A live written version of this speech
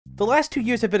The last 2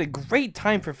 years have been a great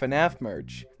time for FNaF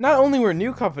merch. Not only were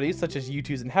new companies such as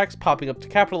Youtooz and Hex popping up to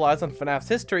capitalize on FNaF's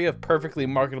history of perfectly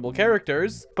marketable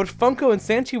characters, but Funko and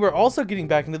Sanchi were also getting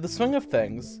back into the swing of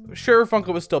things. Sure,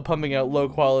 Funko was still pumping out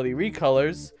low-quality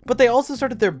recolors, but they also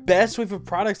started their best wave of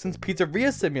products since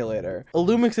Pizzeria Simulator,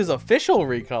 Illumix's official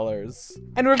recolors.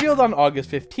 And revealed on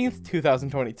August 15th,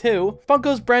 2022,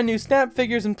 Funko's brand new Snap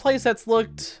figures and playsets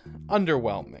looked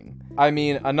underwhelming. I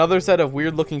mean, another set of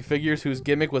weird looking figures whose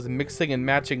gimmick was mixing and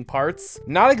matching parts?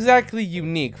 Not exactly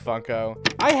unique, Funko.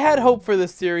 I had hope for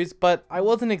this series, but I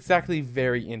wasn't exactly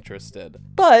very interested.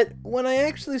 But when I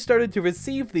actually started to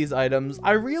receive these items,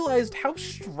 I realized how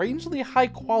strangely high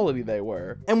quality they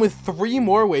were. And with 3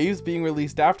 more waves being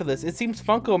released after this, it seems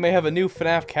Funko may have a new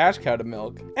FNaF cash cow to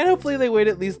milk. And hopefully they wait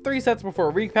at least 3 sets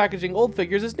before repackaging old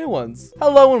figures as new ones.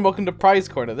 Hello and welcome to Prize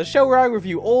Corner, the show where I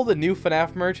review old and new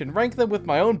FNaF merch and rank them with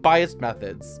my own biased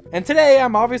methods. And today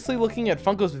I'm obviously looking at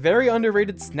Funko's very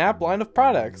underrated Snap line of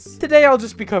products. Today I'll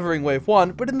just be covering wave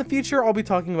 1, but in the future I'll be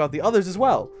talking about the others as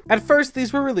well. At first,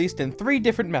 these were released in 3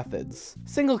 different methods: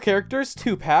 single characters,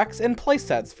 2 packs, and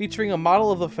playsets featuring a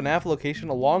model of the FNaF location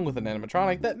along with an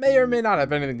animatronic that may or may not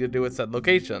have anything to do with said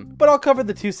location. But I'll cover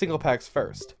the 2 single packs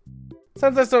first.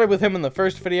 Since I started with him in the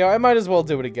first video, I might as well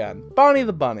do it again. Bonnie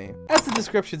the Bunny. As the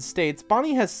description states,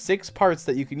 Bonnie has 6 parts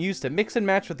that you can use to mix and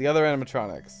match with the other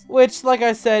animatronics, which, like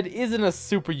I said, isn't a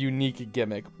super unique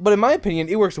gimmick, but in my opinion,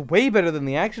 it works way better than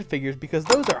the action figures because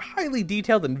those are highly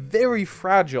detailed and very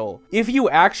fragile. If you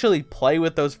actually play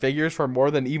with those figures for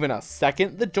more than even a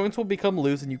second, the joints will become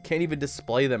loose and you can't even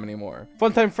display them anymore.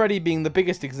 Funtime Freddy being the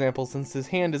biggest example since his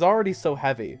hand is already so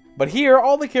heavy. But here,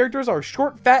 all the characters are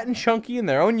short, fat, and chunky in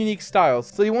their own unique style,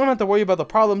 so you won't have to worry about the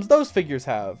problems those figures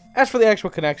have. As for the actual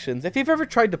connections, if you've ever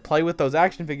tried to play with those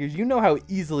action figures, you know how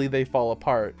easily they fall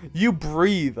apart. You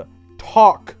breathe,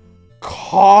 talk,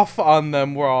 cough on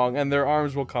them wrong, and their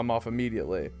arms will come off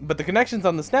immediately. But the connections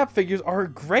on the Snap figures are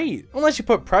great. Unless you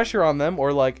put pressure on them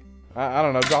or like, I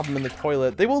don't know, drop them in the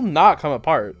toilet, they will not come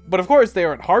apart. But of course, they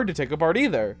aren't hard to take apart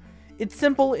either. It's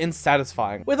simple and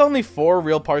satisfying. With only 4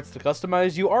 real parts to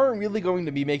customize, you aren't really going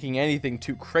to be making anything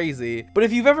too crazy. But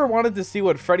if you've ever wanted to see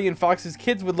what Freddy and Fox's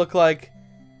kids would look like,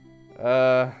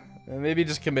 maybe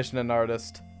just commission an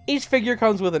artist. Each figure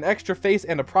comes with an extra face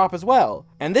and a prop as well,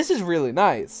 and this is really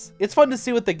nice. It's fun to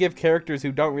see what they give characters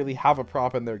who don't really have a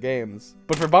prop in their games.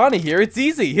 But for Bonnie here, it's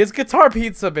easy. His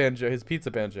pizza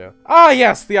banjo. Ah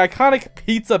yes, the iconic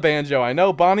pizza banjo I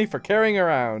know Bonnie for carrying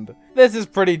around. This is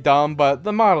pretty dumb, but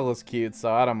the model is cute,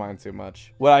 so I don't mind too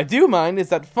much. What I do mind is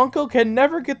that Funko can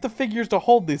never get the figures to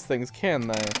hold these things, can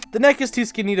they? The neck is too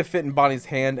skinny to fit in Bonnie's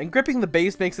hand, and gripping the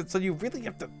base makes it so you really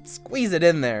have to squeeze it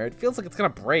in there. It feels like it's gonna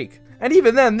break. And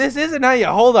even then, this isn't how you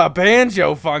hold a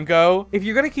banjo, Funko. If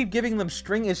you're gonna keep giving them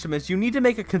string instruments, you need to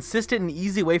make a consistent and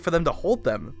easy way for them to hold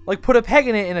them. Like put a peg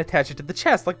in it and attach it to the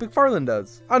chest like McFarlane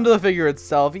does. Onto the figure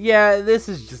itself, yeah, this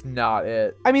is just not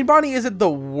it. I mean, Bonnie isn't the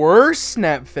worst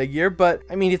Snap figure, but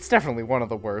I mean, it's definitely one of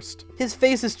the worst. His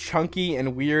face is chunky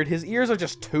and weird, his ears are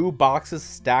just 2 boxes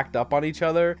stacked up on each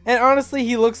other, and honestly,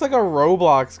 he looks like a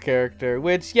Roblox character,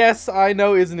 which, yes, I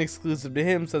know isn't exclusive to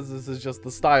him since this is just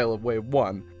the style of Wave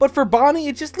 1. But for Bonnie,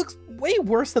 it just looks way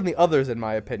worse than the others in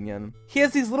my opinion. He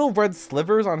has these little red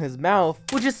slivers on his mouth,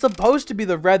 which is supposed to be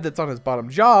the red that's on his bottom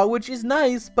jaw, which is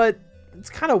nice, but it's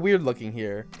kind of weird looking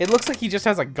here. It looks like he just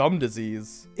has a gum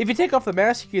disease. If you take off the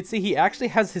mask, you can see he actually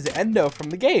has his endo from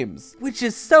the games, which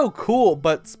is so cool,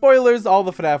 but spoilers, all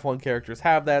the FNaF 1 characters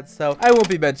have that, so I won't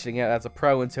be mentioning it as a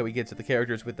pro until we get to the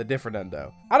characters with the different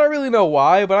endo. I don't really know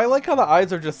why, but I like how the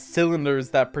eyes are just cylinders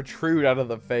that protrude out of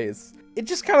the face. It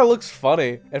just kind of looks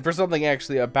funny. And for something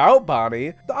actually about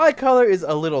Bonnie, the eye color is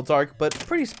a little dark, but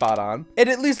pretty spot on. It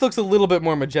at least looks a little bit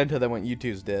more magenta than what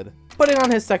Youtooz did. Putting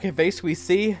on his second face, we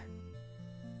see...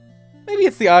 maybe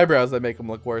it's the eyebrows that make him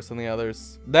look worse than the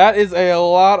others. That is a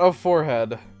lot of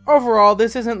forehead. Overall,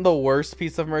 this isn't the worst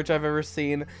piece of merch I've ever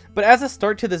seen, but as a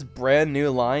start to this brand new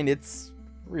line, it's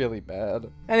really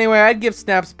bad. Anyway, I'd give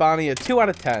Snap's Bonnie a 2 out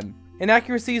of 10.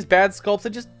 Inaccuracies, bad sculpts,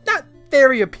 and just not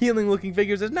very appealing looking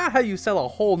figures is not how you sell a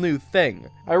whole new thing.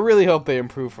 I really hope they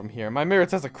improve from here. My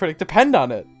merits as a critic depend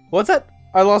on it. What's that?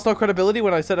 I lost all credibility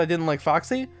when I said I didn't like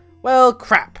Foxy? Well,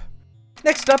 crap.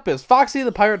 Next up is Foxy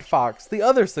the Pirate Fox, the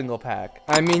other single pack.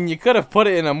 I mean, you could have put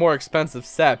it in a more expensive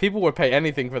set. People would pay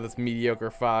anything for this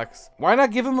mediocre fox. Why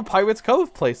not give him a Pirate's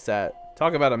Cove playset?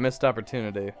 Talk about a missed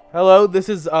opportunity. Hello, this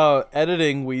is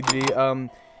editing Weegee.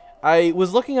 I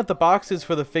was looking at the boxes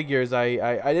for the figures.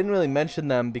 I didn't really mention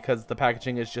them because the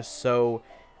packaging is just so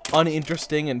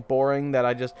uninteresting and boring that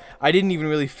I didn't even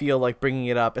really feel like bringing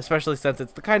it up, especially since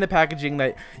it's the kind of packaging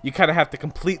that you kind of have to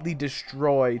completely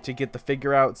destroy to get the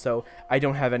figure out, so I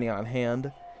don't have any on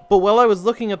hand. But while I was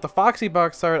looking at the Foxy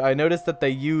box art, I noticed that they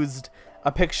used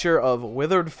a picture of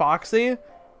Withered Foxy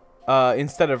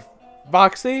instead of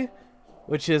Foxy,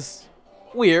 which is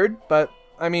weird, but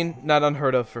I mean, not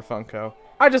unheard of for Funko.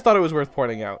 I just thought it was worth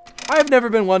pointing out. I have never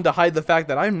been one to hide the fact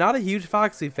that I'm not a huge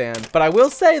Foxy fan, but I will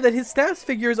say that his Snaps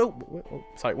figures,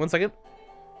 sorry, 1 second.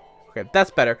 Okay,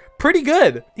 that's better. Pretty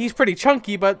good. He's pretty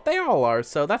chunky, but they all are,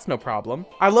 so that's no problem.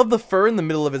 I love the fur in the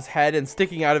middle of his head and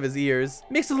sticking out of his ears.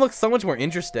 Makes it look so much more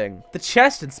interesting. The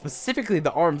chest and specifically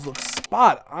the arms look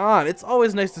spot on. It's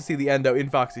always nice to see the endo in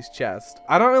Foxy's chest.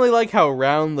 I don't really like how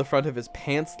round the front of his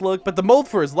pants look, but the mold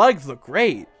for his legs look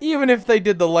great. Even if they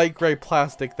did the light gray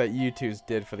plastic that Youtooz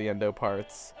did for the endo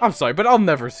parts. I'm sorry, but I'll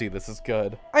never see this as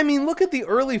good. I mean, look at the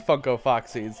early Funko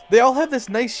Foxies. They all have this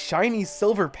nice shiny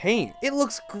silver paint. It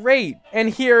looks great. And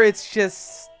here it's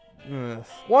just...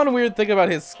 One weird thing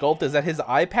about his sculpt is that his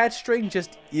eye patch string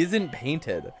just isn't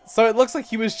painted. So it looks like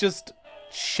he was just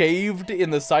shaved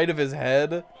in the side of his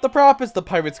head. The prop is the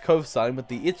Pirate's Cove sign with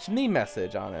the "It's me"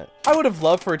 message on it. I would have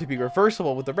loved for it to be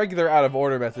reversible with the regular out of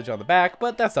order message on the back,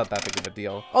 but that's not that big of a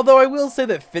deal. Although I will say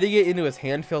that fitting it into his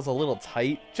hand feels a little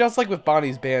tight, just like with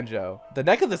Bonnie's banjo. The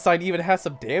neck of the sign even has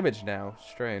some damage now.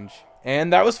 Strange.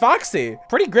 And that was Foxy.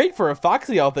 Pretty great for a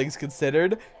Foxy, all things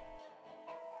considered.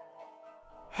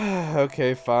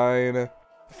 Okay, fine.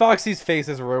 Foxy's face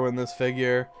has ruined this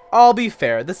figure. I'll be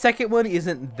fair, the second one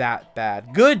isn't that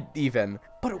bad. Good, even.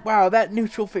 But wow, that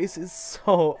neutral face is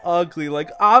so ugly. Like,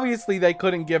 obviously they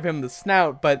couldn't give him the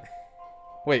snout, but...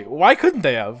 Wait, why couldn't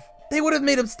they have? They would have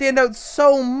made him stand out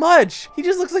so much! He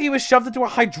just looks like he was shoved into a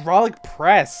hydraulic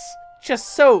press. Just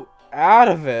so out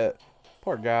of it.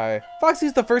 Poor guy.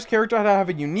 Foxy's the first character to have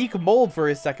a unique mold for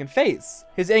his second face.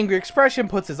 His angry expression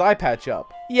puts his eye patch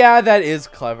up. Yeah, that is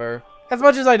clever. As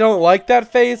much as I don't like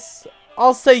that face,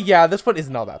 I'll say yeah, this one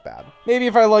isn't all that bad. Maybe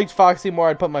if I liked Foxy more,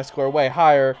 I'd put my score way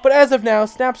higher, but as of now,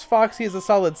 Snaps Foxy is a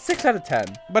solid 6 out of 10.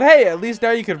 But hey, at least now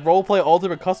you can roleplay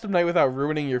Ultimate Custom Night without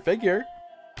ruining your figure.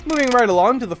 Moving right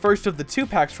along to the first of the 2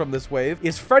 packs from this wave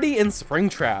is Freddy and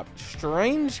Springtrap.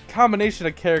 Strange combination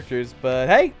of characters, but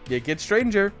hey, it gets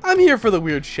stranger. I'm here for the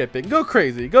weird shipping. Go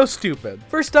crazy, go stupid.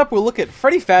 First up, we'll look at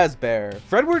Freddy Fazbear.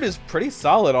 Fredward is pretty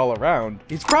solid all around.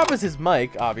 His prop is his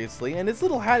mic, obviously, and his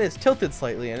little hat is tilted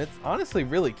slightly, and it's honestly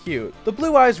really cute. The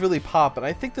blue eyes really pop, and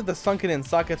I think that the sunken in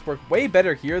sockets work way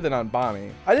better here than on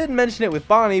Bonnie. I didn't mention it with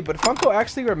Bonnie, but Funko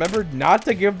actually remembered not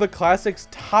to give the classics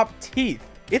top teeth.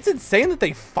 It's insane that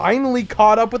they finally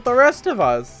caught up with the rest of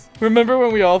us. Remember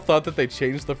when we all thought that they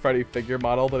changed the Freddy figure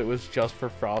model, but it was just for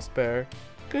Frostbear?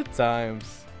 Good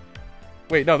times.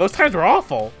 Wait, no, those times were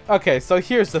awful. Okay, so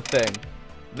here's the thing.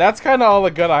 That's kind of all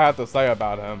the good I have to say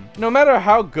about him. No matter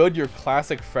how good your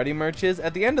classic Freddy merch is,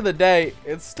 at the end of the day,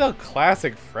 it's still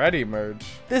classic Freddy merch.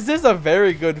 This is a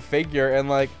very good figure, and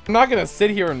like, I'm not gonna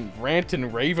sit here and rant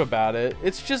and rave about it.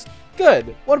 It's just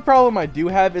good. One problem I do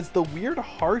have is the weird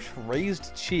harsh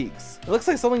raised cheeks. It looks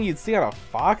like something you'd see on a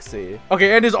Foxy.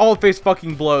 Okay, and his alt face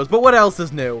fucking blows, but what else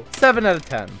is new? 7 out of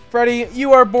 10. Freddy,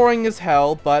 you are boring as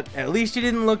hell, but at least you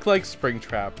didn't look like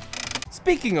Springtrap.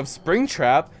 Speaking of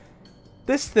Springtrap,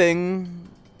 this thing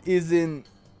isn't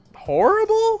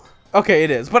horrible? Okay,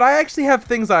 it is, but I actually have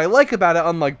things I like about it,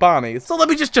 unlike Bonnie, so let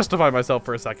me just justify myself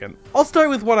for a second. I'll start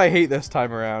with what I hate this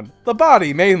time around. The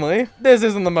body, mainly. This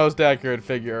isn't the most accurate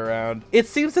figure around. It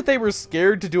seems that they were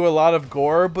scared to do a lot of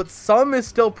gore, but some is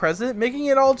still present, making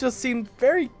it all just seem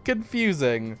very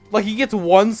confusing. Like, he gets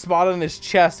one spot on his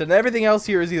chest, and everything else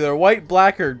here is either white,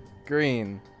 black, or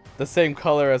green. The same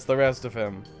color as the rest of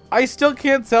him. I still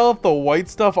can't tell if the white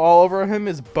stuff all over him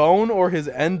is bone or his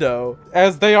endo,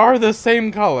 as they are the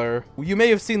same color. You may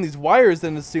have seen these wires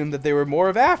and assumed that they were more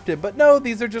of Afton, but no,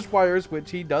 these are just wires, which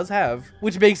he does have.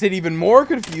 Which makes it even more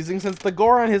confusing since the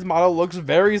gore on his model looks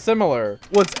very similar.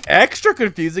 What's extra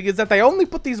confusing is that they only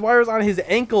put these wires on his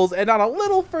ankles and not a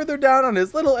little further down on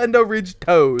his little endo-ridged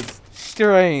toes.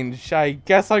 Strange. I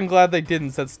guess I'm glad they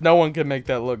didn't, since no one can make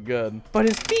that look good. But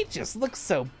his feet just look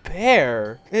so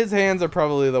bare. His hands are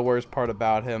probably the worst part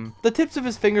about him. The tips of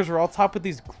his fingers are all topped with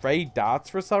these gray dots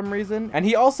for some reason, and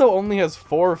he also only has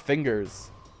 4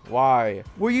 fingers. Why?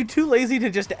 Were you too lazy to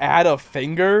just add a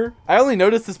finger? I only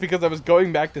noticed this because I was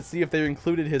going back to see if they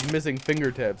included his missing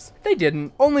fingertips. They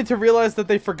didn't, only to realize that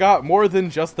they forgot more than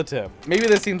just the tip. Maybe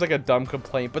this seems like a dumb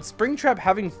complaint, but Springtrap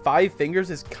having 5 fingers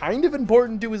is kind of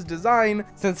important to his design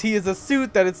since he is a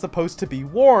suit that is supposed to be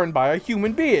worn by a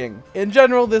human being. In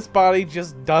general, this body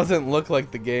just doesn't look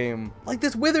like the game. Like,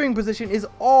 this withering position is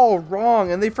all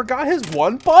wrong and they forgot his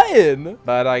one button.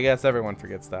 But I guess everyone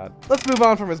forgets that. Let's move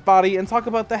on from his body and talk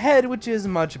about the head, which is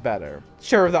much better.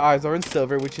 Sure, the eyes are in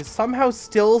silver, which is somehow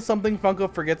still something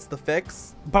Funko forgets to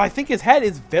fix, but I think his head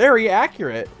is very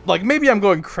accurate. Like, maybe I'm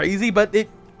going crazy, but it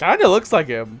kinda looks like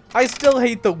him. I still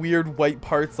hate the weird white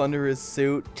parts under his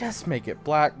suit. Just make it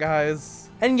black, guys.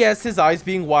 And yes, his eyes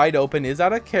being wide open is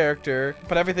out of character,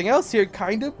 but everything else here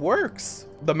kind of works.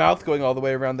 The mouth going all the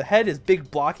way around the head, his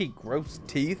big blocky gross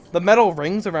teeth, the metal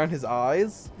rings around his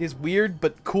eyes, his weird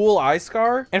but cool eye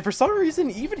scar, and for some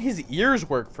reason even his ears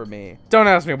work for me. Don't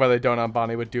ask me why they don't on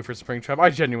Bonnie would do for Springtrap,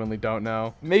 I genuinely don't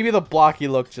know. Maybe the blocky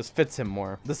look just fits him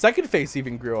more. The second face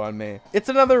even grew on me. It's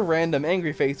another random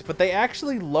angry face, but they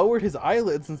actually lowered his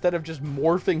eyelids instead of just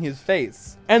morphing his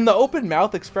face. And the open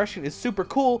mouth expression is super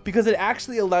cool because it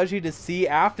actually allows you to see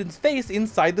Afton's face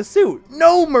inside the suit.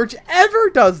 No merch ever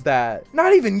does that.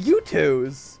 Not even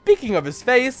Youtooz. Speaking of his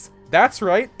face, that's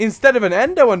right, instead of an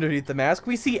endo underneath the mask,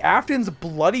 we see Afton's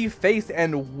bloody face,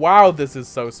 and wow, this is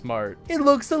so smart. It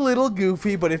looks a little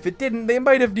goofy, but if it didn't, they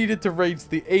might have needed to raise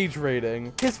the age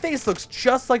rating. His face looks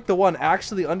just like the one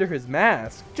actually under his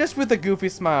mask, just with a goofy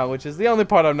smile, which is the only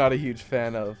part I'm not a huge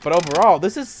fan of. But overall,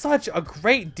 this is such a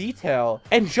great detail,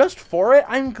 and just for it,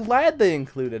 I'm glad they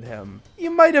included him.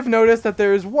 You might have noticed that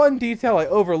there is one detail I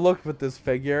overlooked with this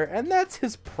figure, and that's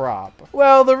his prop.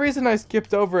 Well, the reason I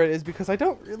skipped over it is because I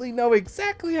don't really know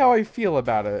exactly how I feel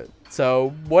about it.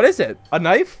 So, what is it? A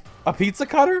knife? A pizza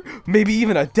cutter? Maybe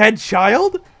even a dead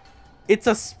child? It's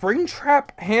a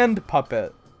Springtrap hand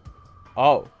puppet.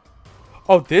 Oh,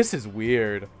 this is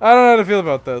weird. I don't know how to feel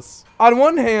about this. On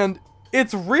one hand,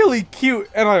 it's really cute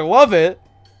and I love it.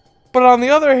 But on the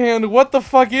other hand, what the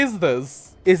fuck is this?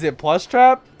 Is it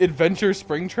Plushtrap? Adventure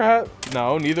Springtrap?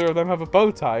 No, neither of them have a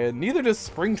bow tie, and neither does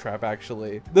Springtrap,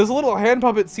 actually. This little hand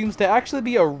puppet seems to actually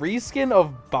be a reskin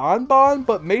of Bonbon,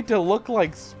 but made to look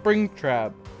like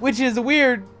Springtrap. Which is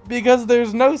weird, because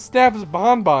there's no Snap's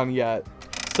Bonbon yet.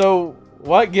 So,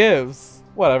 what gives?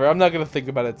 Whatever, I'm not gonna think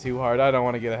about it too hard. I don't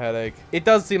want to get a headache. It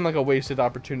does seem like a wasted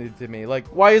opportunity to me. Like,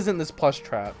 why isn't this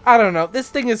Plushtrap? I don't know. This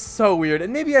thing is so weird,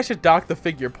 and maybe I should dock the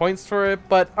figure points for it,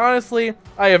 but honestly,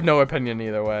 I have no opinion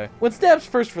either way. When Snaps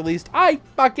first released, I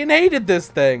fucking hated this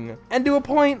thing. And to a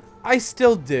point, I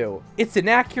still do. It's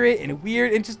inaccurate and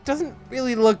weird and just doesn't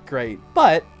really look great.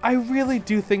 But I really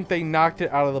do think they knocked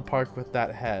it out of the park with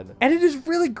that head. And it has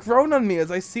really grown on me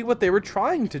as I see what they were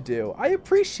trying to do. I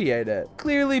appreciate it.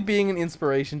 Clearly being an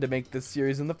inspiration to make this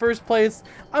series in the first place,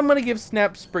 I'm gonna give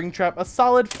Snap Springtrap a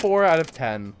solid 4 out of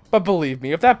 10. But believe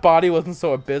me, if that body wasn't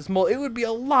so abysmal, it would be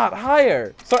a lot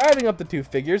higher. So adding up the two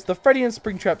figures, the Freddy and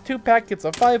Springtrap 2-pack gets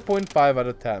a 5.5 out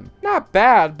of 10. Not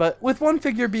bad, but with one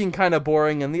figure being kind of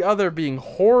boring and the other being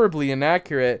horribly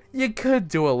inaccurate, you could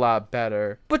do a lot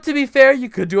better. But to be fair, you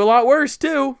could do a lot worse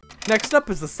too. Next up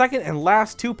is the second and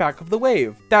last 2-pack of the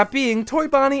wave, that being Toy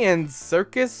Bonnie and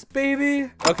Circus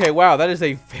Baby. Okay, wow, that is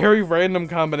a very random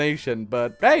combination,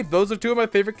 but hey, those are two of my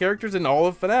favorite characters in all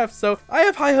of FNaF, so I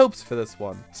have high hopes for this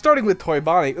one. Starting with Toy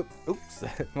Bonnie, oops,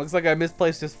 looks like I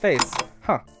misplaced his face,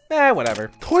 huh. Whatever.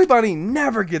 Toy Bonnie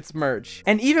never gets merch,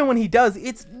 and even when he does,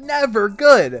 it's never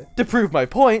good. To prove my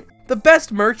point, the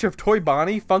best merch of Toy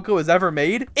Bonnie Funko has ever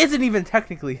made isn't even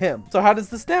technically him. So how does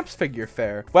the Snaps figure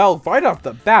fare? Well, right off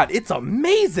the bat, it's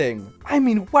amazing. I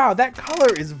mean, wow, that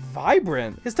color is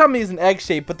vibrant. His tummy is an egg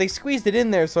shape, but they squeezed it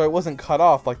in there so it wasn't cut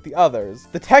off like the others.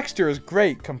 The texture is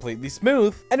great, completely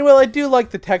smooth. And while I do like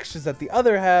the textures that the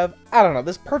other have, I don't know,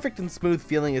 this perfect and smooth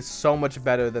feeling is so much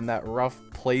better than that rough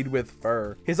played with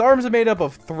fur. His arms are made up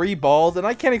of 3 balls, and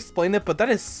I can't explain it, but that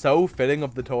is so fitting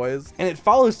of the toys. And it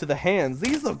follows to the hands.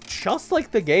 These look just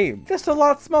like the game, just a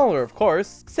lot smaller, of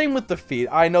course. Same with the feet.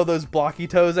 I know those blocky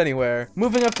toes anywhere.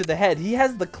 Moving up to the head, he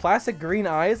has the classic green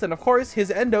eyes, and of course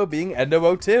his endo being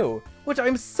Endo 02. Which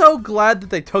I'm so glad that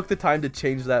they took the time to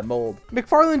change that mold.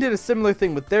 McFarlane did a similar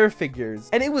thing with their figures,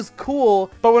 and it was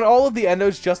cool, but when all of the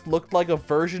endos just looked like a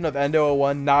version of Endo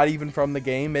 01 not even from the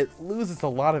game, it loses a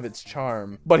lot of its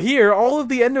charm. But here, all of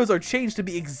the endos are changed to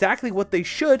be exactly what they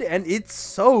should, and it's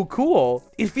so cool.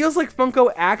 It feels like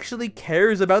Funko actually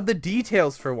cares about the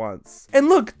details for once. And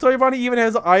look, Toy Bonnie even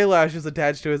has eyelashes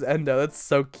attached to his endo. That's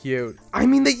so cute. I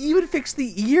mean, they even fixed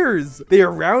the ears. They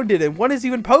are rounded, and one is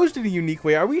even posed in a unique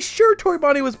way. Are we sure Toy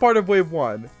Bonnie was part of Wave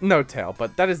 1. No tail,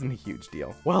 but that isn't a huge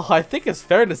deal. Well, I think it's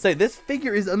fair to say this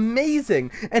figure is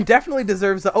amazing and definitely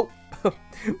deserves a... Oh,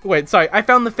 wait, sorry, I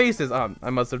found the faces. I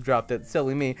must have dropped it.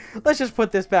 Silly me. Let's just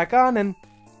put this back on and...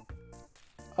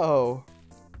 Oh.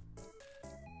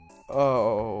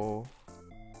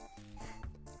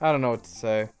 I don't know what to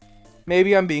say.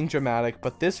 Maybe I'm being dramatic,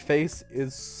 but this face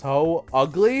is so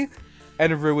ugly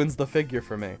and ruins the figure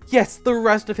for me. Yes, the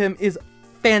rest of him is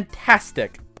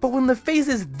fantastic, but when the face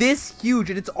is this huge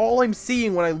and it's all I'm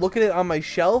seeing when I look at it on my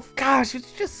shelf, gosh,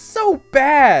 it's just so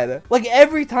bad. Like,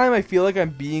 every time I feel like I'm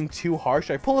being too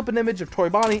harsh, I pull up an image of Toy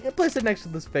Bonnie and place it next to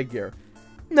this figure.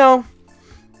 No,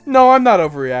 I'm not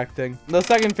overreacting. The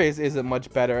second face isn't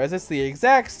much better, as it's the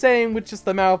exact same with just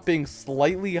the mouth being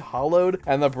slightly hollowed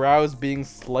and the brows being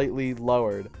slightly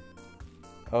lowered.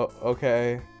 Oh,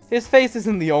 okay. His face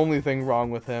isn't the only thing wrong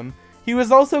with him. He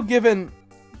was also given...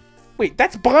 Wait,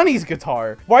 that's Bonnie's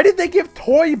guitar. Why did they give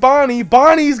Toy Bonnie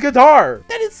Bonnie's guitar?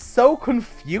 That is so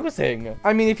confusing.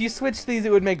 I mean, if you switch these,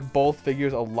 it would make both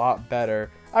figures a lot better.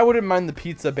 I wouldn't mind the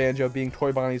pizza banjo being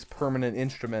Toy Bonnie's permanent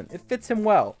instrument. It fits him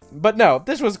well. But no,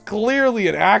 this was clearly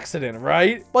an accident,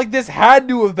 right? Like, this had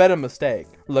to have been a mistake.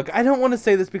 Look, I don't want to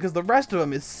say this because the rest of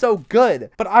them is so good,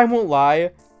 but I won't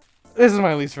lie. This is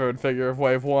my least favorite figure of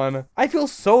Wave 1. I feel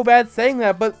so bad saying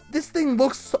that, but this thing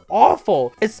looks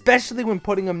awful, especially when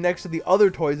putting him next to the other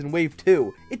toys in Wave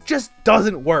 2. It just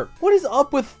doesn't work. What is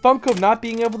up with Funko not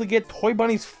being able to get Toy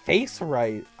Bonnie's face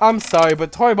right? I'm sorry,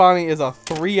 but Toy Bonnie is a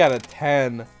 3 out of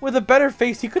 10. With a better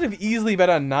face, he could have easily been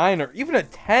a 9 or even a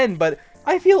 10, but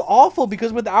I feel awful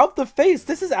because without the face,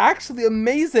 this is actually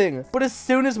amazing. But as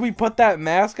soon as we put that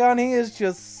mask on, he is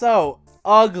just so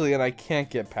ugly and I can't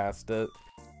get past it.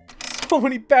 So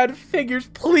many bad figures.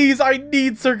 Please, I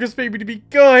need Circus Baby to be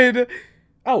good.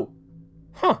 Oh.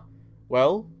 Huh.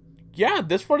 Well, yeah,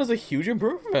 this one is a huge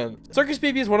improvement. Circus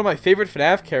Baby is one of my favorite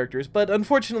FNaF characters, but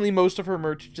unfortunately most of her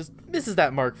merch just misses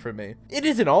that mark for me. It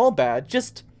isn't all bad,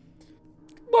 just...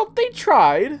 well, they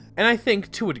tried. And I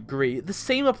think, to a degree, the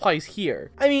same applies here.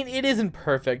 I mean, it isn't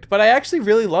perfect, but I actually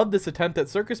really love this attempt at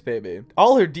Circus Baby.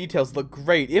 All her details look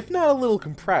great, if not a little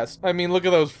compressed. I mean, look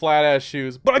at those flat-ass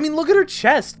shoes. But I mean, look at her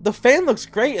chest. The fan looks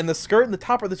great, and the skirt and the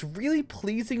top are this really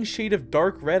pleasing shade of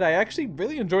dark red I actually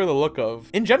really enjoy the look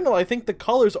of. In general, I think the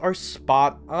colors are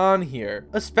spot on here.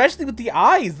 Especially with the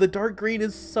eyes. The dark green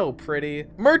is so pretty.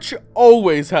 Merch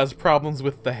always has problems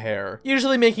with the hair,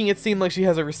 usually making it seem like she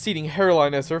has a receding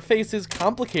hairline as her face is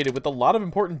complicated with a lot of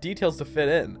important details to fit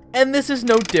in. And this is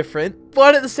no different,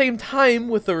 but at the same time,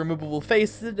 with the removable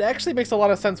face, it actually makes a lot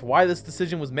of sense why this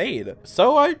decision was made.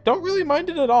 So I don't really mind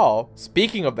it at all.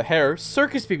 Speaking of the hair,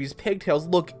 Circus Baby's pigtails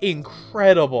look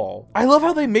incredible. I love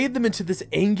how they made them into this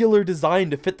angular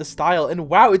design to fit the style, and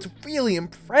wow, it's really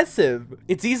impressive.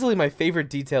 It's easily my favorite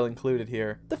detail included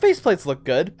here. The faceplates look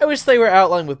good. I wish they were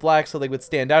outlined with black so they would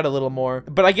stand out a little more,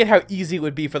 but I get how easy it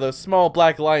would be for those small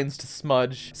black lines to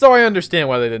smudge. So I understand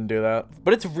why they didn't do that.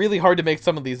 But it's really hard to make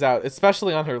some of these out,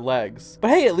 especially on her legs. But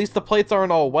hey, at least the plates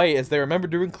aren't all white as they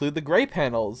remembered to include the gray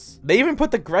panels. They even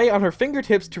put the gray on her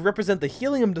fingertips to represent the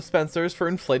helium dispensers for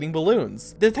inflating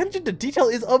balloons. The attention to detail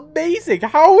is amazing.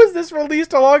 How was this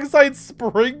released alongside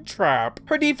Springtrap?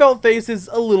 Her default face is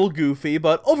a little goofy,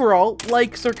 but overall,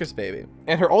 like Circus Baby.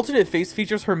 And her alternate face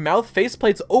features her mouth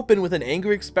faceplates open with an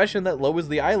angry expression that lowers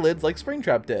the eyelids like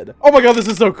Springtrap did. Oh my god, this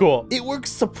is so cool. It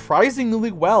works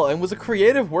surprisingly well and was a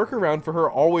creative workaround for her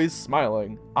always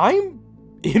smiling. I'm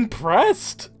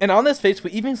impressed. And on this face,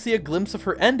 we even see a glimpse of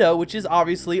her endo, which is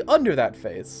obviously under that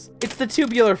face. It's the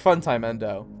tubular Funtime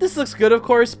endo. This looks good, of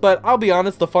course, but I'll be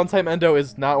honest, the Funtime endo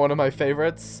is not one of my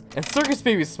favorites. And Circus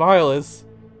Baby's smile is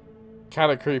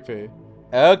kind of creepy.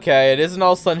 Okay, it isn't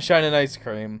all sunshine and ice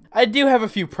cream. I do have a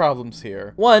few problems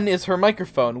here. One is her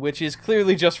microphone, which is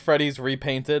clearly just Freddy's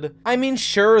repainted. I mean,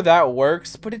 sure, that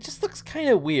works, but it just looks kind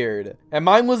of weird. And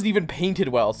mine wasn't even painted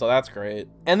well, so that's great.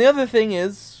 And the other thing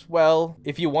is, well,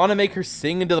 if you want to make her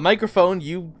sing into the microphone,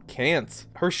 you can't.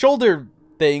 Her shoulder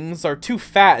things are too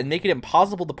fat and make it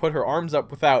impossible to put her arms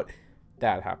up without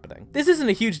that happening. This isn't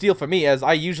a huge deal for me as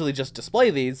I usually just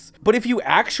display these, but if you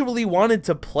actually wanted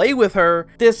to play with her,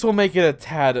 this will make it a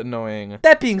tad annoying.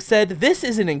 That being said, this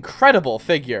is an incredible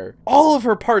figure. All of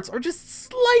her parts are just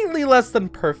slightly less than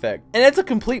perfect, and it's a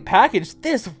complete package.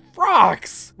 This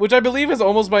rocks, which I believe is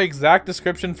almost my exact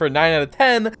description for 9 out of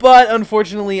 10, but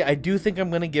unfortunately, I do think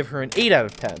I'm gonna give her an 8 out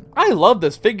of 10. I love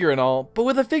this figure and all, but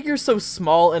with a figure so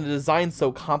small and a design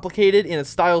so complicated in a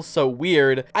style so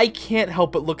weird, I can't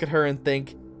help but look at her and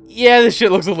think, Yeah, this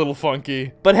shit looks a little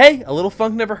funky. But hey, a little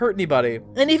funk never hurt anybody.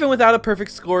 And even without a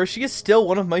perfect score, she is still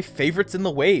one of my favorites in the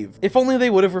wave. If only they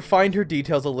would have refined her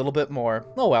details a little bit more.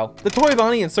 Oh well. The Toy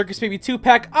Bonnie and Circus Baby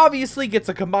 2-pack obviously gets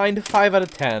a combined 5 out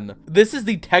of 10. This is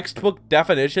the textbook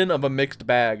definition of a mixed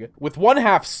bag, with one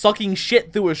half sucking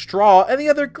shit through a straw and the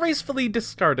other gracefully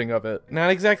discarding of it.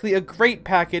 Not exactly a great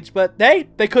package, but hey,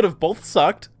 they could have both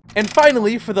sucked. And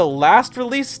finally, for the last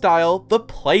release style, the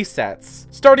playsets.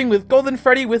 Starting with Golden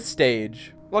Freddy with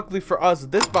Stage. Luckily for us,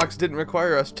 this box didn't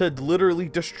require us to literally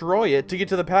destroy it to get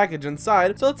to the package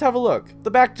inside, so let's have a look.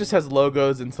 The back just has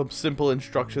logos and some simple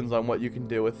instructions on what you can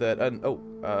do with it, and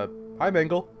hi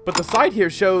Mangle. But the side here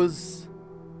shows,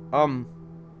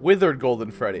 withered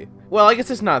Golden Freddy. Well, I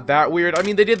guess it's not that weird. I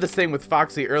mean, they did the same with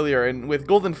Foxy earlier, and with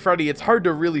Golden Freddy, it's hard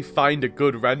to really find a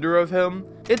good render of him.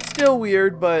 It's still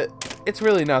weird, but it's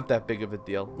really not that big of a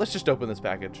deal. Let's just open this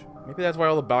package. Maybe that's why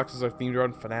all the boxes are themed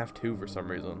around FNaF 2 for some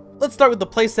reason. Let's start with the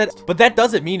playset, but that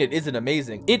doesn't mean it isn't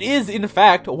amazing. It is, in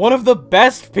fact, one of the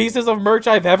best pieces of merch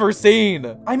I've ever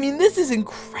seen. I mean, this is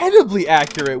incredibly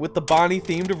accurate with the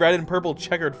Bonnie-themed red and purple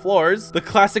checkered floors, the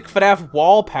classic FNaF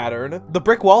wall pattern, the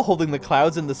brick wall holding the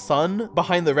clouds in the sun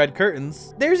behind the red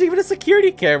curtains. There's even a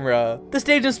security camera. The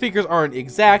stage and speakers aren't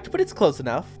exact, but it's close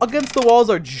enough. Against the walls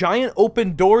are giant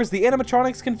open doors the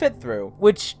animatronics can fit through,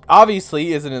 which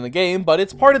obviously isn't in the game, but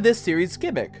it's part of this series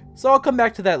gimmick, so I'll come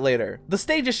back to that later. The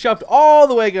stage is shoved all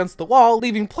the way against the wall,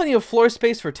 leaving plenty of floor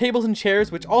space for tables and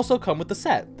chairs, which also come with the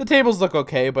set. The tables look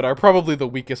okay, but are probably the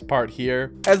weakest part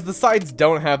here, as the sides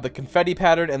don't have the confetti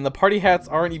pattern and the party hats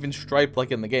aren't even striped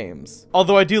like in the games.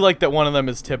 Although I do like that one of them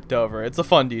is tipped over, it's a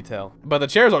fun detail. But the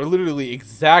chairs are literally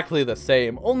exactly the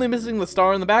same, only missing the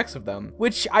star in the backs of them,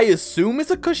 which I assume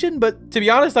is a cushion, but to be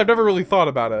honest, I've never really thought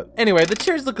about it. Anyway, the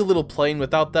chairs look a little plain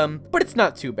without them, but it's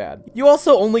not too bad. You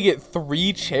also only get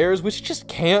 3 chairs, which just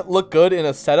can't look good in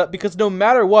a setup because no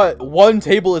matter what, one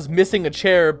table is missing a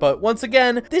chair, but once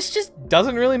again, this just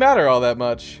doesn't really matter all that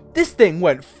much. This thing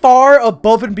went far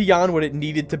above and beyond what it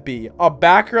needed to be, a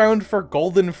background for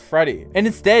Golden Freddy, and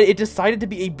instead it decided to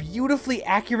be a beautifully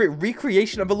accurate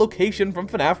recreation of a location from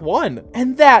FNaF 1,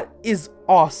 and that is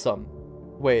awesome.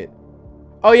 Wait.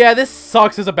 Oh yeah, this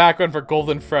sucks as a background for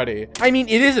Golden Freddy. I mean,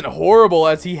 it isn't horrible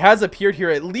as he has appeared here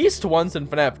at least once in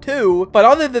FNaF 2, but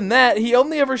other than that, he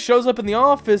only ever shows up in the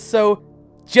office, so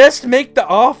just make the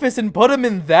office and put him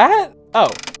in that?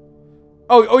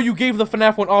 Oh, you gave the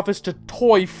FNaF 1 office to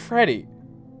Toy Freddy.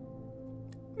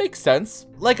 Makes sense.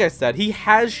 Like I said, he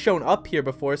has shown up here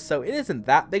before, so it isn't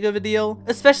that big of a deal,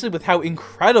 especially with how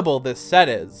incredible this set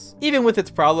is. Even with its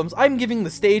problems, I'm giving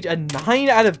the stage a 9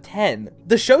 out of 10.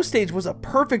 The show stage was a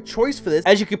perfect choice for this,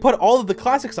 as you can put all of the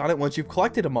classics on it once you've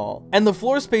collected them all. And the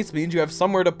floor space means you have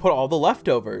somewhere to put all the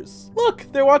leftovers. Look,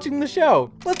 they're watching the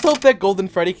show. Let's hope that Golden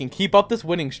Freddy can keep up this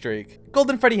winning streak.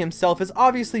 Golden Freddy himself is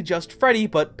obviously just Freddy,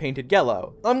 but painted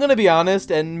yellow. I'm gonna be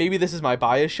honest, and maybe this is my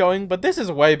bias showing, but this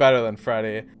is way better than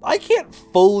Freddy. I can't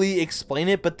fully explain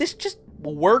it, but this just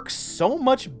works so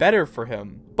much better for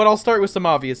him. But I'll start with some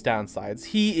obvious downsides.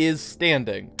 He is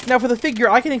standing. Now for the figure,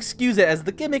 I can excuse it as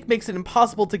the gimmick makes it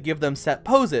impossible to give them set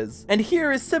poses, and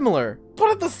here is similar.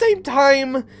 But at the same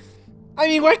time, I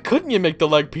mean, why couldn't you make the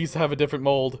leg piece have a different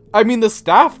mold? I mean, the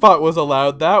staff thought was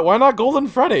allowed that, why not Golden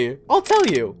Freddy? I'll tell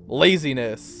you,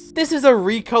 laziness. This is a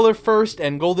recolor first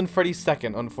and Golden Freddy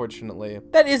second, unfortunately.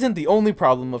 That isn't the only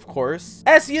problem, of course.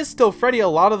 As he is still Freddy, a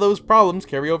lot of those problems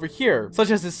carry over here,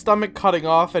 such as his stomach cutting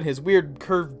off and his weird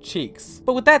curved cheeks.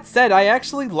 But with that said, I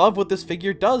actually love what this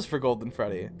figure does for Golden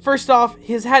Freddy. First off,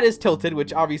 his hat is tilted,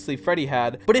 which obviously Freddy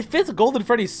had, but it fits Golden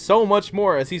Freddy so much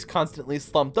more as he's constantly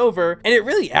slumped over, and it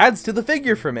really adds to the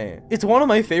figure for me. It's one of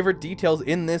my favorite details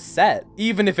in this set,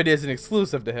 even if it isn't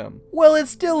exclusive to him. Well, it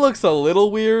still looks a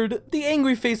little weird. The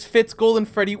angry face fits Golden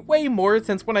Freddy way more,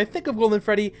 since when I think of Golden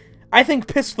Freddy, I think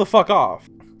pissed the fuck off.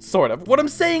 Sort of. What I'm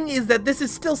saying is that this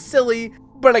is still silly,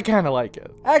 but I kinda like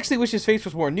it. I actually wish his face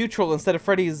was more neutral instead of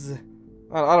Freddy's,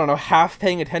 I don't know, half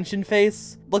paying attention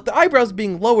face. Like, the eyebrows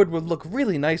being lowered would look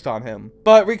really nice on him.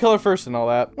 But recolor first and all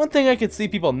that. One thing I could see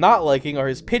people not liking are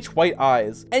his pitch white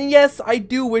eyes. And yes, I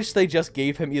do wish they just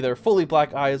gave him either fully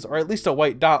black eyes or at least a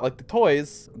white dot like the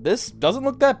toys. This doesn't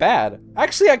look that bad.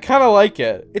 Actually, I kinda like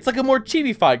it. It's like a more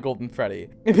chibi-fied Golden Freddy.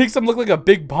 It makes him look like a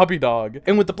big puppy dog.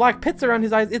 And with the black pits around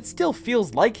his eyes, it still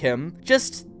feels like him.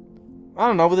 Just, I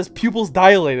don't know, with his pupils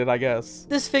dilated, I guess.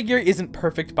 This figure isn't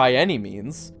perfect by any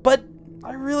means, but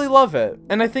I really love it,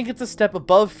 and I think it's a step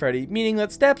above Freddy, meaning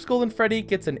that Steps Golden Freddy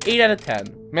gets an 8 out of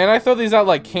 10. Man, I throw these out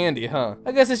like candy, huh?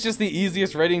 I guess it's just the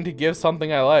easiest rating to give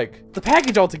something I like. The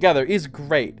package altogether is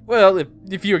great. Well,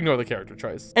 if you ignore the character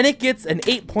choice. And it gets an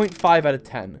 8.5 out of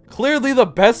 10. Clearly the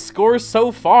best score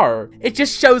so far. It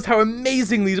just shows how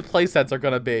amazing these playsets are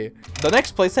gonna be. The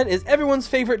next playset is everyone's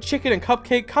favorite chicken and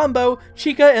cupcake combo,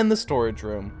 Chica and the Storage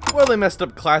Room. Well, they messed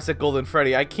up classic Golden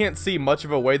Freddy. I can't see much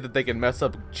of a way that they can mess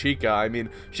up Chica. I mean,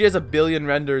 she has a billion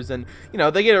renders and, you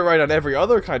know, they get it right on every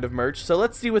other kind of merch. So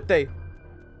let's see what they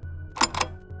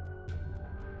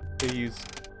use.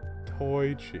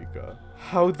 Toy Chica.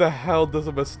 How the hell does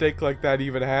a mistake like that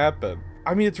even happen?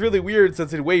 I mean, it's really weird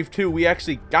since in Wave 2 we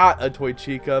actually got a Toy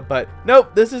Chica, but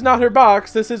nope, this is not her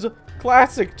box. This is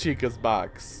classic Chica's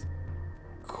box.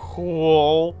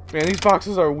 Cool. Man, these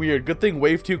boxes are weird. Good thing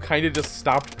Wave 2 kind of just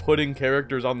stopped putting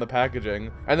characters on the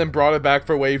packaging and then brought it back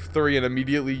for Wave 3 and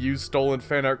immediately used stolen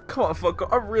fan art. Come on, Funko,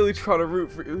 I'm really trying to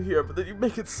root for you here, but then you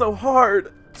make it so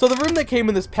hard. So the room that came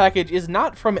in this package is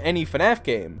not from any FNaF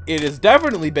game. It is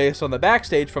definitely based on the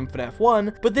backstage from FNaF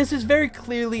 1, but this is very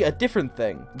clearly a different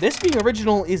thing. This being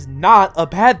original is not a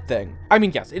bad thing. I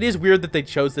mean, yes, it is weird that they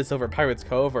chose this over Pirates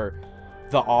Cove or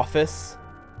The Office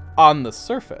on the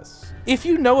surface. If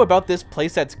you know about this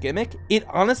playset's gimmick, it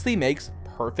honestly makes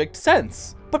perfect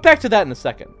sense. But back to that in a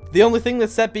second. The only thing that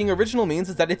set being original means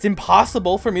is that it's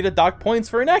impossible for me to dock points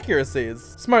for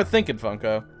inaccuracies. Smart thinking,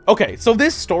 Funko. Okay, so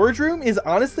this storage room is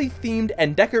honestly themed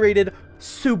and decorated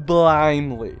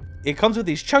sublimely. It comes with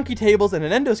these chunky tables and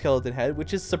an endoskeleton head,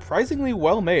 which is surprisingly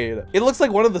well made. It looks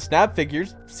like one of the Snap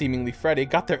figures, seemingly Freddy,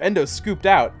 got their endo scooped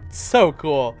out. So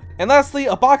cool. And lastly,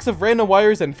 a box of random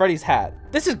wires and Freddy's hat.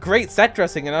 This is great set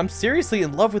dressing, and I'm seriously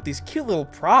in love with these cute little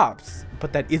props.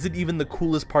 But that isn't even the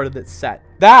coolest part of this set.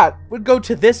 That would go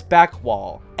to this back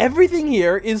wall. Everything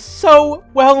here is so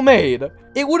well made.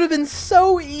 It would have been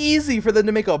so easy for them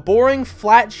to make a boring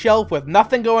flat shelf with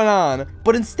nothing going on,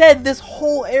 but instead this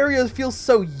whole area feels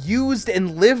so used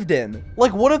and lived in.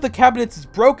 Like one of the cabinets is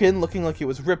broken, looking like it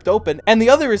was ripped open, and the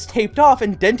other is taped off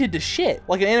and dented to shit,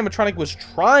 like an animatronic was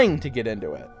trying to get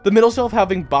into it. The middle shelf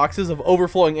having boxes of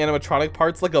overflowing animatronic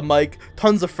parts like a mic,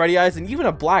 tons of Freddy eyes, and even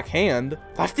a black hand.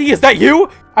 Lefty, is that you?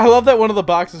 I love that one of the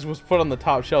boxes was put on the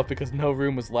top shelf because no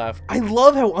room was left. I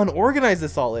love how unorganized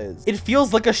this all is. It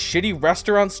feels like a shitty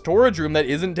restaurant storage room that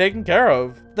isn't taken care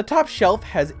of. The top shelf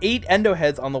has 8 endo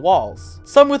heads on the walls,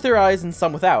 some with their eyes and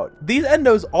some without. These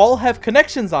endos all have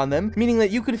connections on them, meaning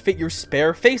that you could fit your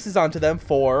spare faces onto them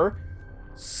for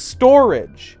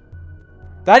storage.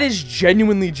 That is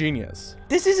genuinely genius.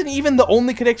 This isn't even the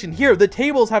only connection here. The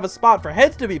tables have a spot for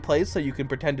heads to be placed so you can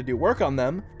pretend to do work on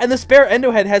them. And the spare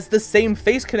endo head has the same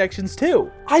face connections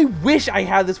too. I wish I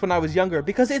had this when I was younger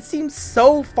because it seems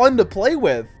so fun to play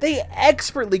with. They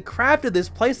expertly crafted this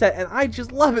playset and I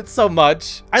just love it so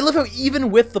much. I love how even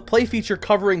with the play feature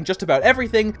covering just about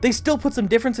everything, they still put some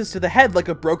differences to the head like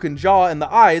a broken jaw and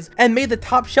the eyes and made the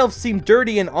top shelf seem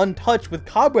dirty and untouched with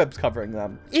cobwebs covering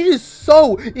them. It is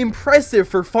so impressive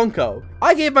for Funko.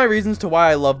 I gave my reasons to why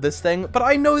I love this thing, but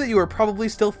I know that you are probably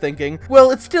still thinking,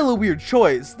 well, it's still a weird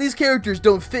choice. These characters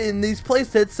don't fit in these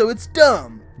playsets, so it's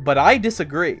dumb. But I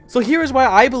disagree. So here is why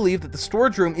I believe that the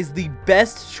storage room is the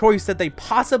best choice that they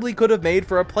possibly could have made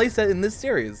for a playset in this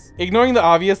series. Ignoring the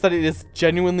obvious that it is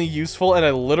genuinely useful and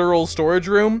a literal storage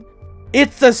room,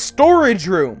 it's a storage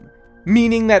room,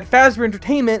 meaning that Fazbear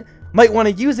Entertainment might want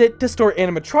to use it to store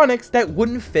animatronics that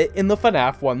wouldn't fit in the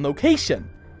FNaF 1 location.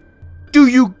 Do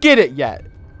you get it yet?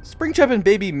 Springtrap and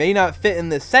Baby may not fit in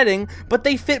this setting, but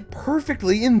they fit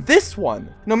perfectly in this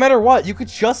one. No matter what, you could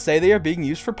just say they are being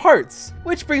used for parts.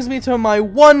 Which brings me to my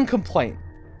one complaint.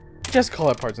 Just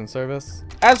call it parts and service.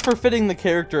 As for fitting the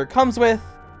character it comes with,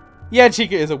 yeah,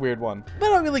 Chica is a weird one. But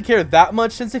I don't really care that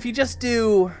much since if you just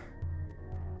do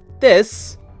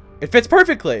this, it fits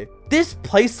perfectly. This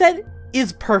playset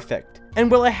is perfect. And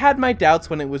while I had my doubts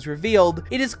when it was revealed,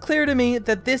 it is clear to me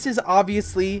that this is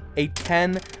obviously a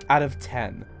 10 out of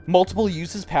 10. Multiple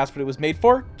uses past what it was made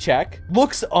for? Check.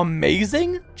 Looks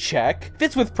amazing? Check.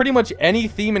 Fits with pretty much any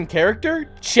theme and character?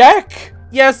 Check.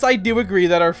 Yes, I do agree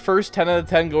that our first 10 out of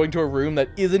 10 going to a room that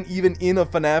isn't even in a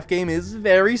FNaF game is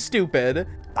very stupid.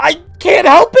 I can't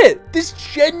help it! This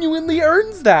genuinely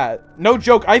earns that! No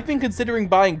joke, I've been considering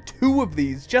buying 2 of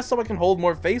these just so I can hold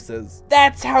more faces.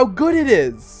 That's how good it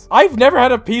is! I've never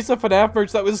had a piece of FNaF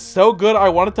merch that was so good I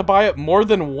wanted to buy it more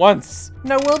than once.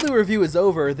 Now while the review is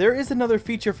over, there is another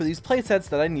feature for these playsets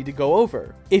that I need to go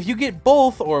over. If you get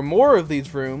both or more of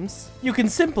these rooms, you can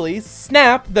simply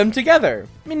snap them together.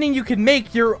 Meaning you can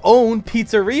make your own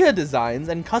pizzeria designs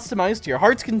and customize to your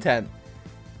heart's content.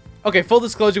 Okay, full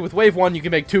disclosure, with Wave 1 you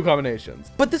can make 2 combinations.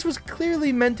 But this was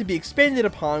clearly meant to be expanded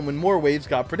upon when more waves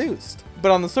got produced. But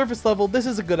on the surface level, this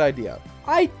is a good idea.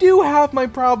 I do have my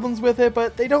problems with it,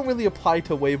 but they don't really apply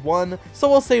to Wave 1,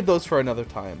 so I'll save those for another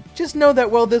time. Just know that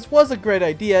while this was a great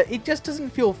idea, it just doesn't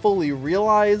feel fully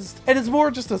realized, and it's more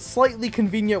just a slightly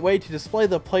convenient way to display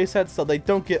the playsets so they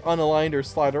don't get unaligned or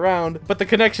slide around, but the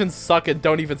connections suck and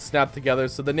don't even snap together,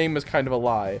 so the name is kind of a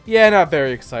lie. Yeah, not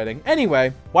very exciting.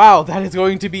 Anyway, wow, that is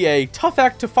going to be a tough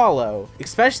act to follow,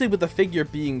 especially with the figure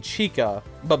being Chica,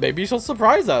 but maybe she'll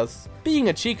surprise us. Being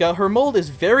a Chica, her mold is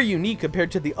very unique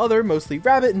compared to the other mostly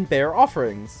rabbit and bear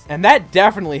offerings, and that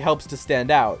definitely helps to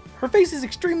stand out. Her face is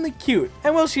extremely cute,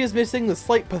 and while she is missing the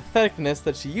slight patheticness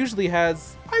that she usually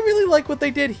has, I really like what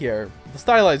they did here. The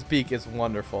stylized beak is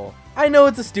wonderful. I know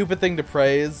it's a stupid thing to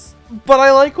praise, but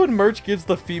I like when merch gives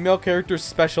the female characters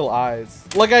special eyes.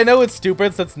 Like, I know it's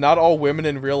stupid since not all women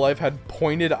in real life had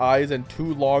pointed eyes and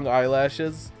 2 long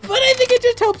eyelashes, but I think it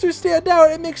just helps her stand out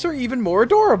and makes her even more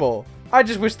adorable. I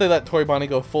just wish they let Toy Bonnie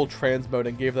go full trans mode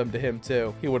and gave them to him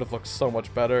too. He would have looked so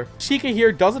much better. Chica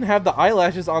here doesn't have the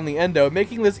eyelashes on the endo,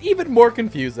 making this even more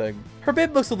confusing. Her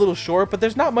bib looks a little short, but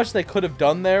there's not much they could have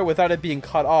done there without it being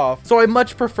cut off, so I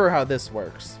much prefer how this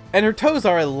works. And her toes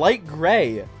are a light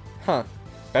gray. Huh.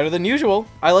 Better than usual.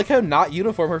 I like how not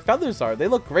uniform her feathers are. They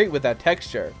look great with that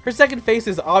texture. Her second face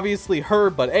is obviously her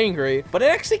but angry, but it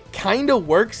actually kinda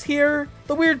works here.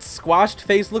 The weird squashed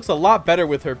face looks a lot better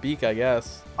with her beak, I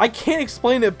guess. I can't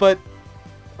explain it, but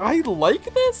I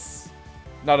like this?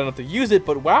 Not enough to use it,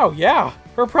 but wow, yeah.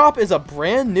 Her prop is a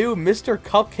brand new Mr.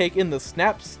 Cupcake in the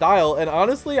Snap style, and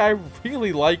honestly, I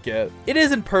really like it. It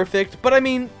isn't perfect, but I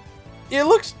mean, it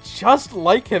looks just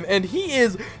like him, and he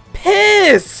is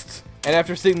pissed! And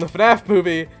after seeing the FNaF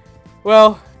movie,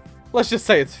 well, let's just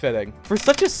say it's fitting. For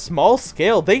such a small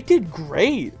scale, they did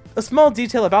great. A small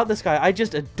detail about this guy I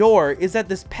just adore is that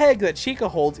this peg that Chica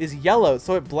holds is yellow,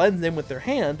 so it blends in with their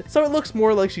hand, so it looks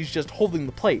more like she's just holding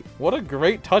the plate. What a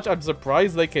great touch I'm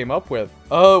surprised they came up with.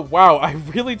 Wow, I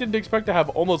really didn't expect to have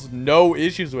almost no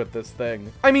issues with this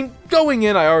thing. I mean, going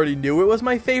in I already knew it was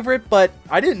my favorite, but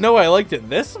I didn't know I liked it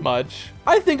this much.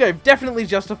 I think I've definitely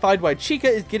justified why Chica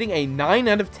is getting a 9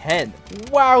 out of 10.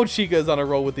 Wow, Chica is on a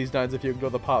roll with these 9s if you ignore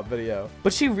the pop video.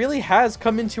 But she really has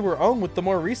come into her own with the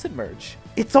more recent merch.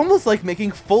 It's almost like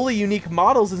making fully unique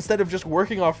models instead of just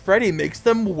working off Freddy makes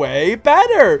them way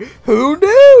better. Who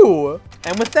knew?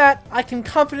 And with that, I can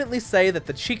confidently say that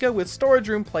the Chica with Storage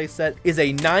Room playset is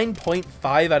a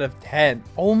 9.5 out of 10.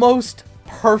 Almost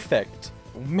perfect.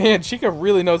 Man, Chica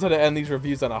really knows how to end these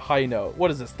reviews on a high note.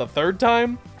 What is this, the 3rd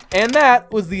time? And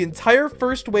that was the entire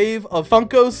first wave of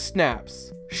Funko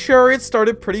Snaps. Sure, it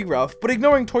started pretty rough, but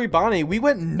ignoring Toy Bonnie, we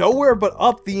went nowhere but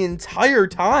up the entire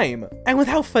time. And with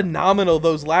how phenomenal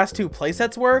those last 2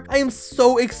 playsets were, I am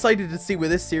so excited to see where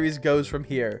this series goes from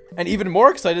here. And even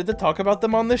more excited to talk about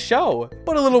them on this show.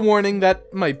 But a little warning,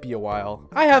 that might be a while.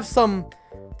 I have some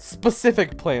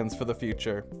specific plans for the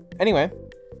future. Anyway,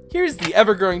 here's the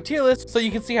ever-growing tier list so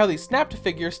you can see how these snapped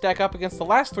figures stack up against the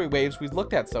last 3 waves we've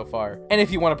looked at so far. And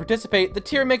if you want to participate, the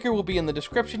tier maker will be in the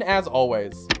description as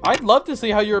always. I'd love to see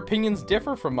how your opinions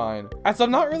differ from mine, as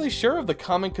I'm not really sure of the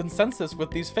common consensus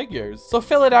with these figures, so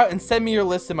fill it out and send me your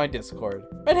list in my Discord.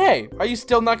 And hey, are you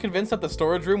still not convinced that the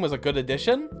storage room was a good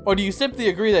addition? Or do you simply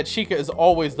agree that Chica is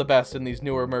always the best in these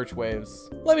newer merch waves?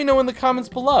 Let me know in the comments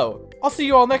below. I'll see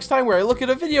you all next time where I look at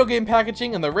a video game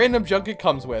packaging and the random junk it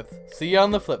comes with. See you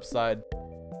on the flip side.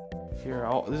 Here,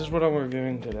 this is what I'm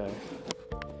reviewing today.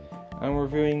 I'm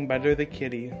reviewing Better the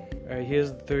Kitty. Alright,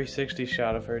 here's the 360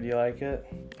 shot of her. Do you like it?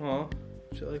 Oh,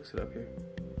 she likes it up here.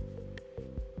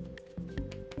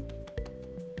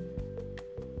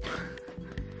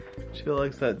 She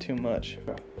likes that too much.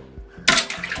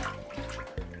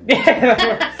 Yeah,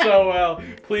 that worked so well.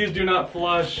 Please do not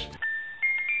flush.